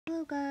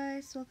Hello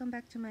guys, welcome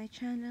back to my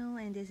channel,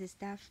 and this is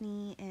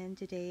Daphne, and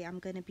today I'm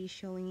gonna be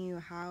showing you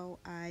how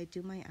I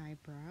do my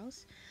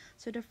eyebrows.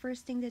 So the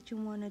first thing that you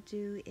want to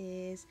do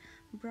is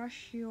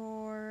brush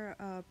your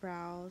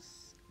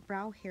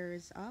brow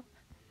hairs up,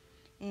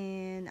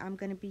 and I'm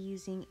gonna be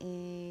using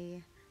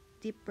a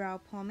deep brow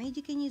pomade.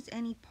 You can use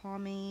any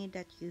pomade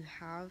that you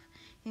have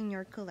in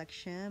your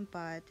collection,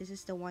 but this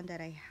is the one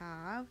that I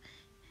have,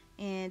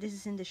 and this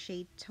is in the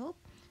shade taupe.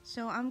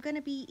 So I'm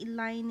gonna be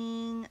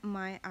lining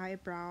my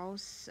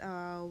eyebrows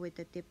with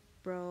the dip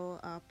brow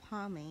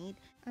pomade.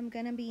 I'm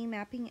gonna be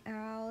mapping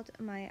out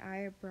my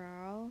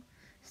eyebrow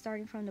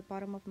starting from the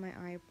bottom of my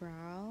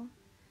eyebrow,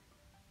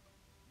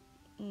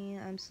 and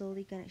I'm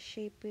slowly gonna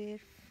shape it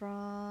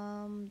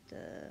from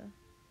the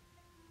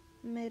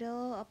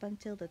middle up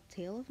until the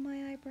tail of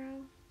my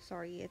eyebrow.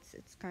 Sorry,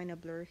 it's kind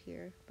of blur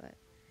here, but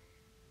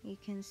you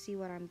can see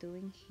what I'm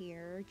doing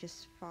here.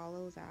 Just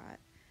follow that.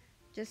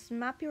 Just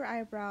map your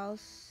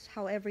eyebrows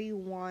however you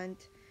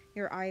want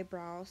your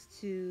eyebrows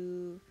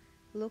to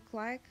look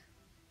like,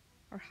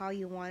 or how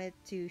you want it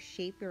to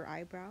shape your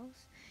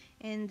eyebrows.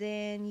 And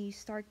then you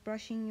start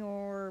brushing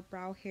your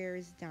brow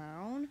hairs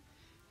down.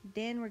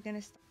 Then we're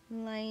gonna start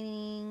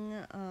lining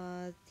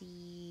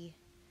the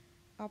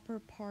upper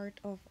part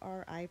of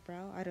our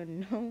eyebrow. I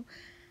don't know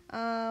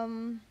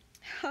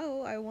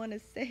how I want to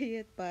say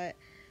it, but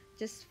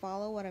just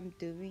follow what I'm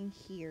doing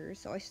here.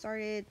 So I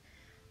started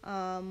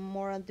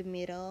more on the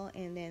middle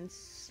and then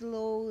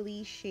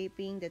slowly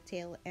shaping the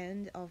tail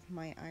end of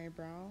my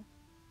eyebrow.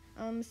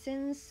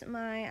 Since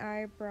my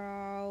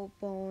eyebrow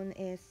bone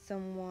is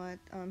somewhat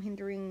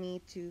hindering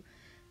me to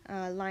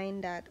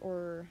line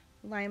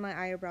my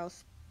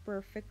eyebrows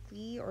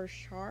perfectly or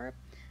sharp,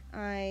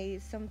 I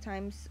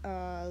sometimes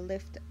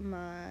lift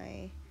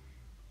my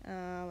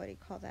what do you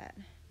call that,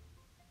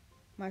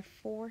 my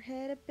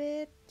forehead a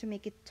bit to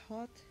make it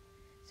taut,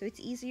 so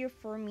it's easier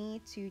for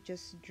me to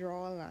just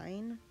draw a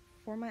line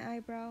for my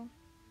eyebrow.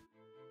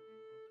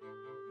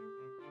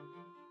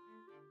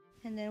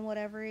 And then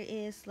whatever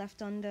is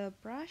left on the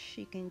brush,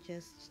 you can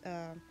just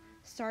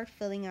start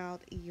filling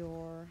out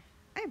your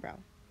eyebrow,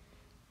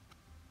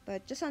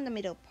 but just on the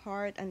middle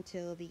part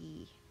until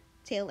the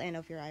tail end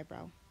of your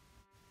eyebrow.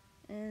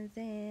 And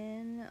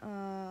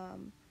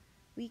then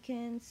we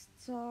can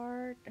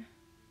start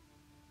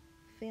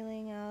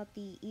filling out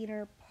the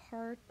inner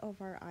part of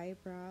our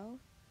eyebrow,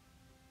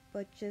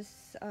 but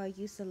just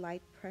use a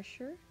light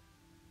pressure,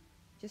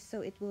 just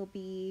so it will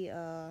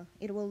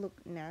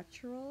look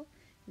natural.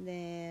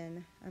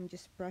 Then I'm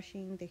just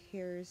brushing the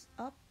hairs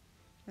up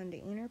on the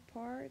inner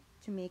part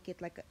to make it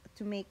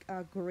to make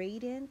a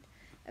gradient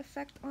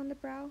effect on the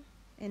brow,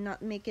 and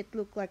not make it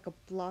look like a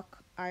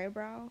block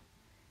eyebrow.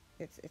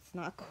 It's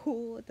not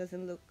cool. It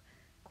doesn't look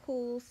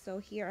cool. So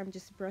here I'm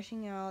just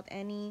brushing out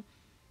any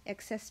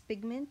excess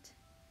pigment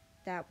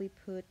that we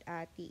put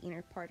at the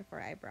inner part of our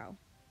eyebrow.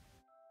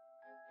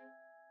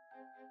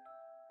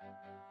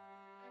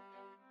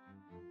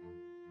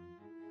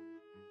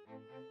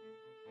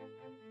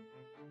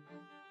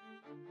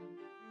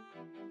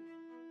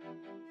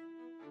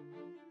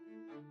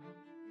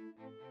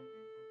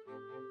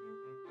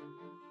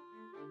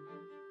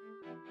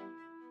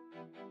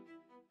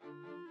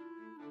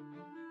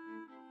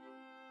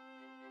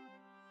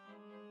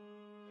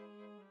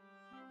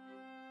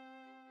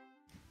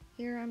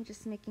 Here I'm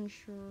just making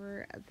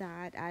sure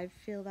that I've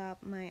filled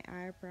up my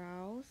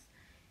eyebrows,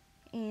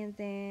 and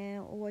then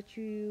what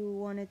you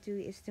want to do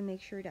is to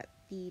make sure that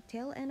the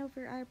tail end of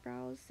your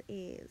eyebrows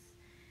is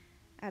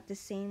at the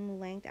same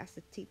length as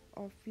the tip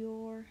of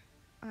your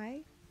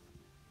eye.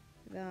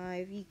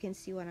 If you can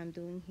see what I'm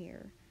doing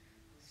here,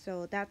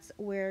 so that's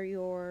where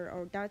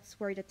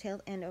the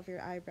tail end of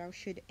your eyebrow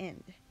should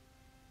end.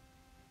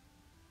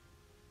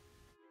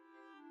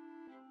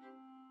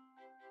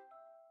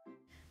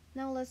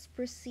 Now let's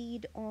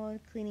proceed on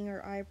cleaning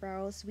our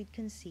eyebrows with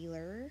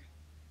concealer.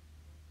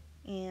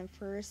 And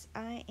first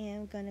I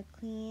am gonna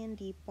clean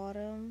the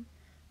bottom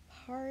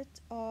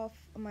part of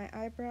my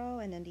eyebrow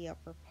and then the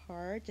upper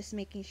part, just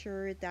making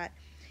sure that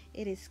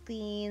it is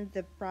clean,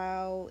 the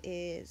brow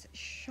is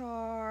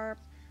sharp,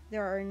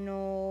 there are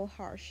no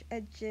harsh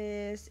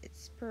edges,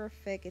 it's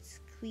perfect, it's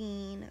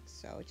clean.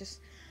 So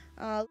just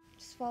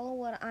follow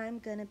what I'm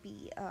gonna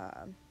be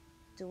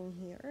doing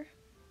here.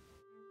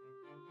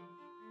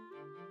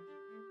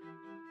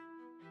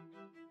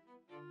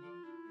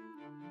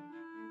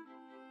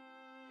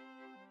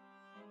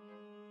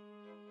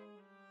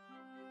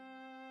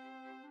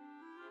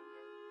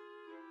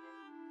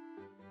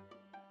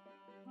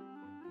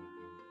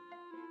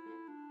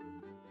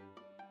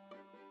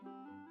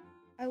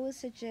 I would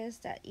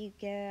suggest that you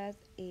get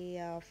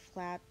a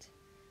flat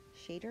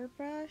shader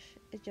brush,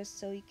 just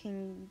so you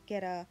can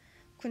get a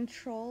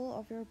control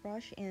of your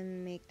brush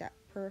and make that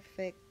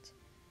perfect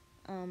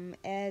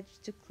edge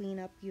to clean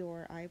up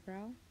your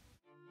eyebrow.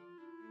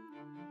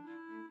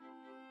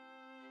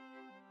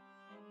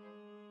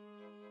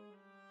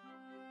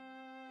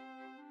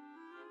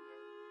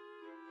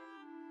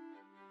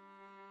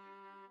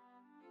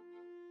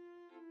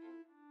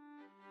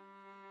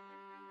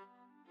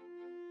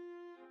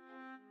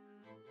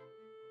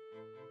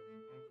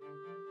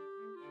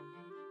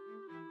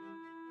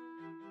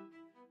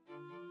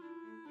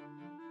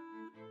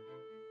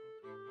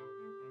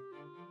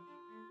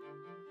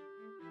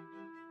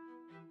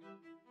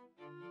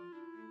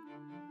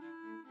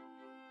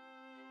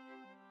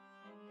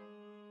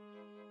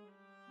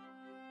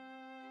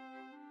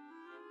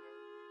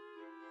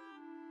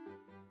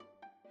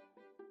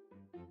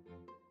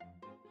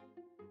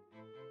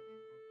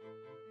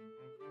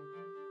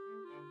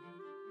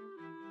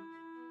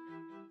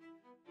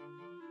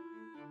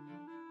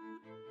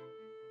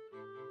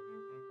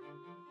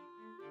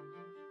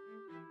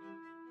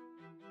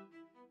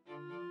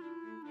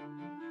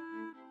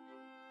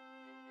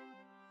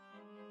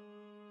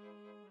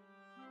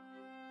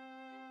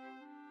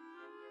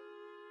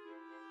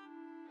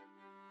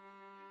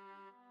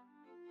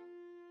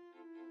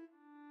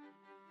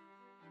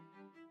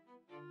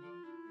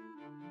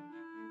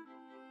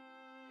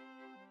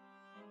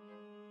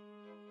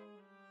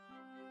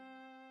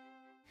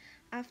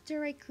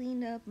 After I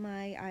clean up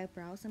my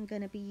eyebrows, I'm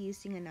gonna be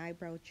using an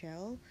eyebrow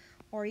gel,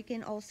 or you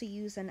can also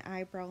use an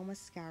eyebrow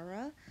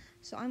mascara.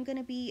 So I'm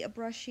gonna be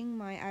brushing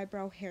my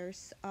eyebrow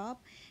hairs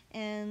up,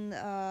 and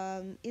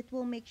it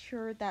will make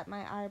sure that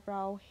my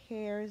eyebrow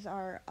hairs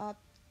are up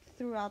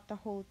throughout the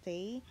whole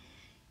day.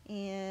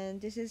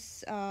 And this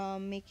is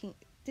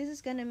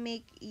gonna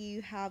make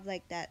you have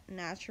like that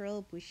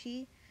natural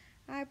bushy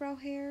eyebrow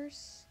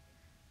hairs,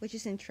 which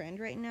is in trend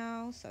right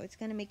now. So it's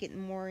gonna make it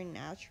more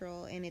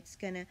natural, and it's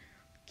gonna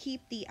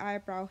keep the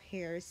eyebrow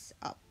hairs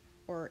up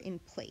or in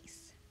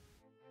place.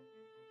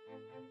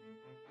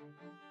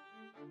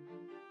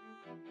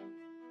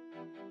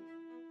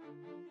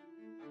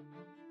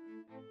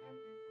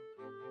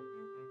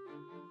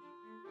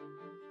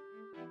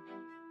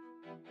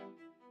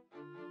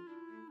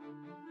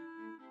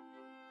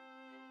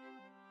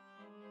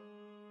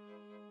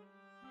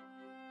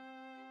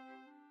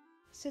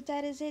 So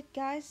that is it,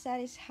 guys. That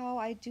is how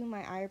I do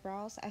my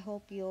eyebrows. I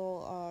hope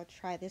you'll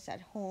try this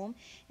at home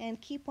and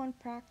keep on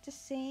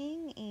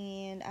practicing,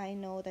 and I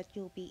know that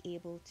you'll be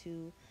able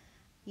to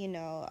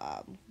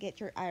get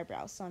your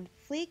eyebrows on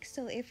fleek.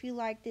 So if you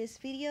like this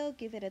video,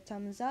 give it a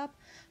thumbs up,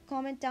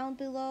 comment down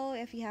below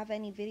if you have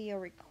any video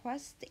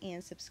requests,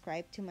 and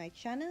subscribe to my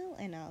channel,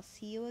 and I'll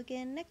see you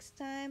again next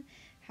time.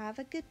 Have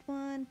a good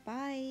one.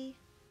 Bye.